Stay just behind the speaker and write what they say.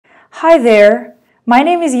Hi there, my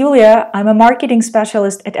name is Yulia. I'm a marketing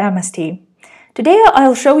specialist at MST. Today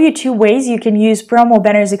I'll show you two ways you can use Promo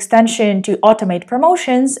Banners extension to automate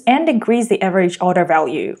promotions and increase the average order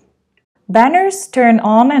value. Banners turn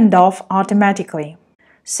on and off automatically.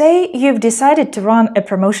 Say you've decided to run a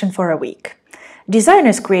promotion for a week.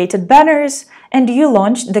 Designers created banners and you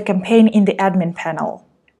launched the campaign in the admin panel.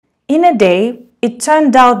 In a day, it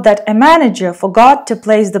turned out that a manager forgot to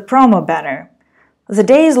place the promo banner. The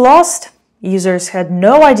day is lost. Users had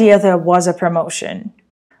no idea there was a promotion.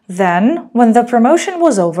 Then, when the promotion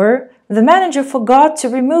was over, the manager forgot to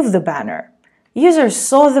remove the banner. Users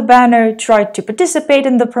saw the banner, tried to participate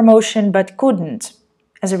in the promotion, but couldn't.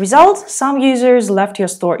 As a result, some users left your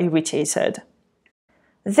store irritated.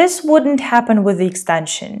 This wouldn't happen with the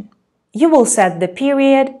extension. You will set the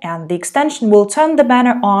period, and the extension will turn the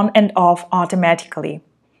banner on and off automatically.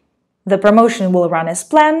 The promotion will run as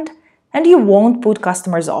planned, and you won't put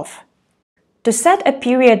customers off. To set a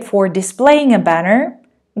period for displaying a banner,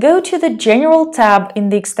 go to the General tab in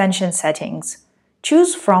the extension settings.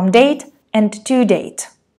 Choose From Date and To Date.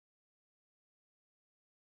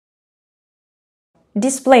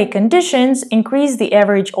 Display conditions increase the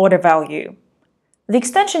average order value. The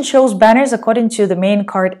extension shows banners according to the main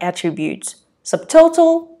cart attributes: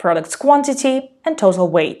 subtotal, product's quantity, and total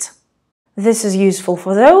weight. This is useful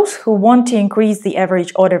for those who want to increase the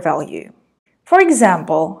average order value. For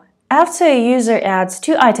example, after a user adds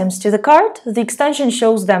 2 items to the cart, the extension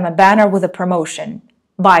shows them a banner with a promotion: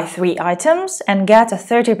 buy 3 items and get a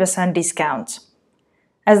 30% discount.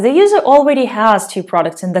 As the user already has 2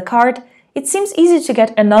 products in the cart, it seems easy to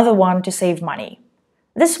get another one to save money.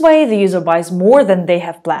 This way, the user buys more than they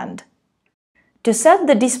have planned. To set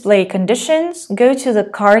the display conditions, go to the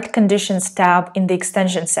Cart Conditions tab in the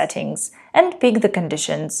extension settings and pick the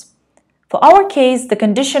conditions. For our case, the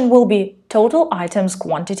condition will be total items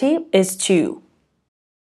quantity is 2.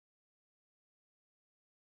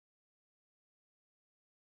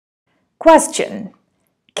 Question: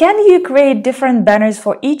 can you create different banners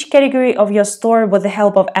for each category of your store with the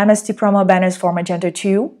help of MST Promo Banners for Magento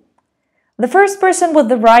 2? The first person with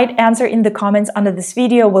the right answer in the comments under this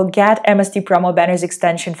video will get MST Promo Banners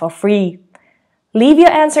extension for free. Leave your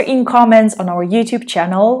answer in comments on our YouTube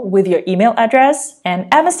channel with your email address, and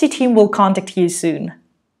MST team will contact you soon.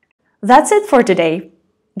 That's it for today.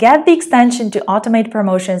 Get the extension to automate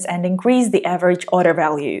promotions and increase the average order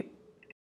value.